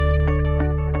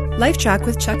LifeTrac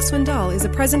with Chuck Swindoll is a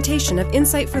presentation of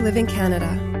Insight for Living Canada.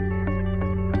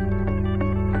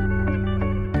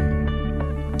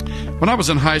 When I was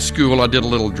in high school, I did a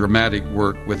little dramatic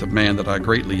work with a man that I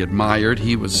greatly admired.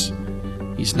 He's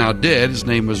now dead. His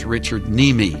name was Richard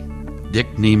Nemi.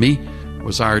 Dick Nemi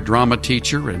was our drama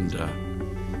teacher and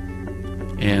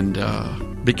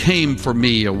became for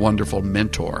me a wonderful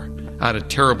mentor. I had a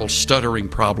terrible stuttering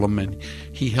problem, and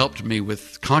he helped me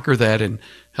conquer that and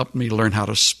helped me learn how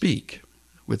to speak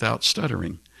without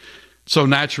stuttering. So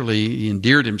naturally, he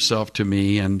endeared himself to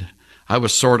me, and I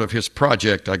was sort of his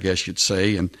project, I guess you'd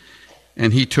say,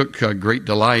 and he took great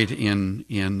delight in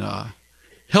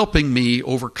helping me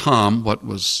overcome what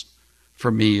was,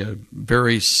 for me, a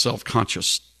very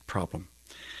self-conscious problem.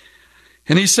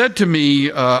 And he said to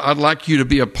me, I'd like you to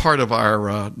be a part of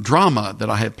our drama that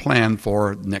I had planned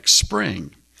for next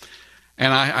spring.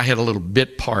 And I had a little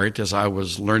bit part as I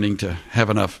was learning to have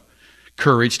enough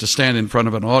courage to stand in front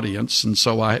of an audience. And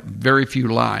so I had very few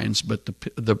lines, but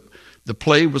the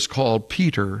play was called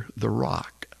Peter the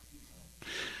Rock.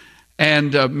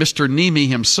 And Mr. Nemi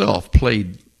himself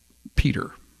played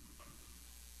Peter.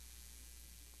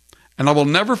 And I will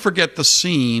never forget the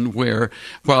scene where,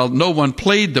 while no one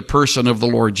played the person of the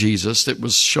Lord Jesus, it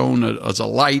was shown as a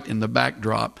light in the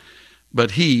backdrop,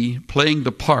 but he, playing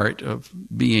the part of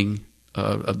being,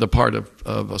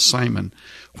 of Simon,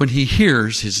 when he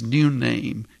hears his new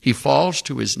name, he falls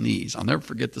to his knees. I'll never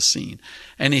forget the scene.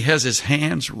 And he has his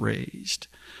hands raised.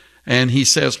 And he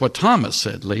says what Thomas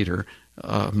said later,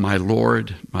 my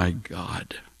Lord, my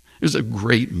God. It was a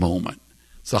great moment.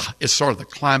 So it's sort of the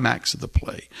climax of the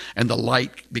play. And the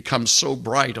light becomes so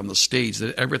bright on the stage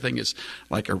that everything is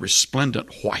like a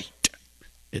resplendent white.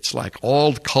 It's like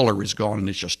all the color is gone and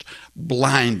it's just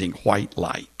blinding white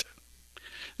light.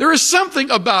 There is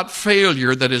something about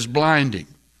failure that is blinding.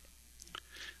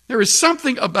 There is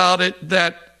something about it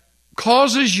that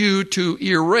causes you to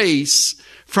erase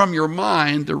from your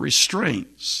mind the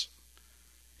restraints,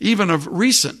 even of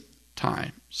recent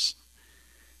times.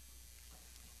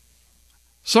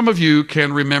 Some of you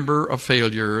can remember a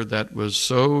failure that was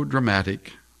so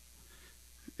dramatic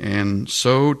and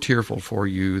so tearful for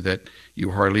you that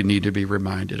you hardly need to be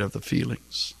reminded of the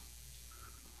feelings.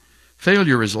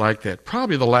 Failure is like that.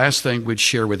 Probably the last thing we'd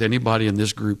share with anybody in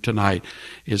this group tonight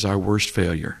is our worst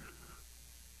failure.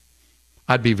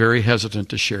 I'd be very hesitant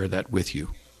to share that with you.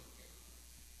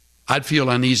 I'd feel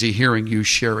uneasy hearing you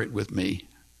share it with me.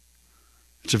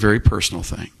 It's a very personal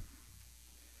thing.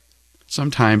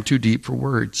 Sometimes too deep for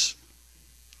words.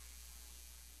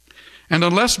 And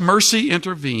unless mercy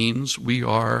intervenes, we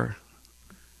are,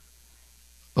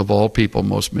 of all people,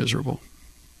 most miserable.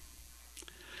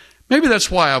 Maybe that's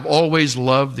why I've always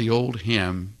loved the old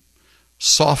hymn,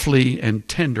 softly and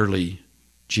tenderly,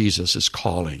 Jesus is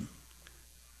calling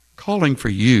for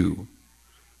you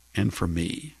and for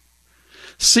me.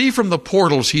 See from the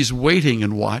portals, he's waiting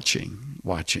and watching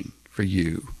for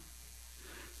you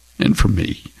and for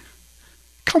me.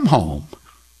 Come home.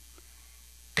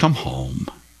 Come home.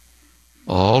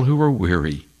 All who are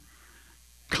weary,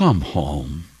 come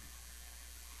home.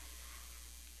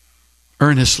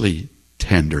 Earnestly,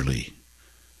 tenderly,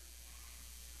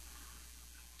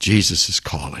 Jesus is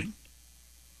calling,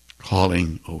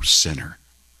 O sinner,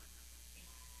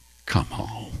 come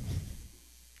home.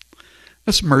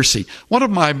 That's mercy. One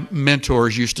of my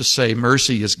mentors used to say,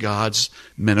 mercy is God's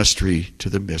ministry to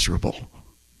the miserable.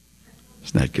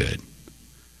 Isn't that good?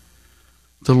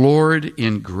 The Lord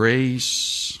in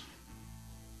grace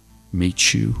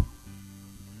meets you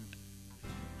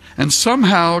and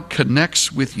somehow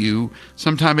connects with you.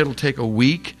 Sometime it'll take a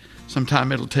week.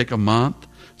 Sometime it'll take a month.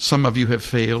 Some of you have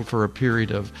failed for a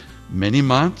period of many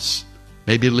months,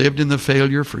 maybe lived in the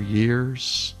failure for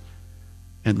years.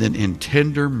 And then in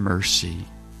tender mercy,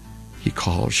 he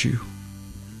calls you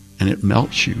and it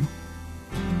melts you.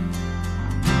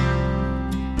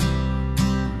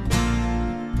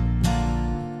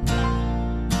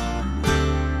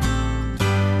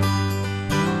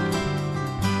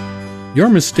 Your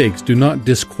mistakes do not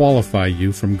disqualify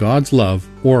you from God's love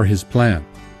or His plan.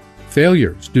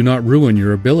 Failures do not ruin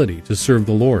your ability to serve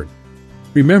the Lord.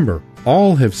 Remember,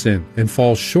 all have sinned and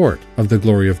fall short of the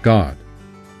glory of God.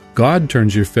 God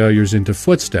turns your failures into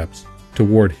footsteps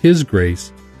toward His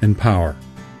grace and power.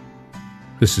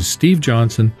 This is Steve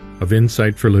Johnson of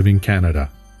Insight for Living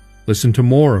Canada. Listen to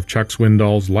more of Chuck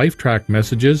Swindoll's LifeTrac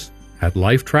messages at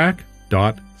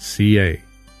lifetrac.ca.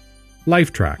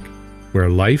 LifeTrac, where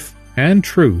life and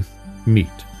truth meet.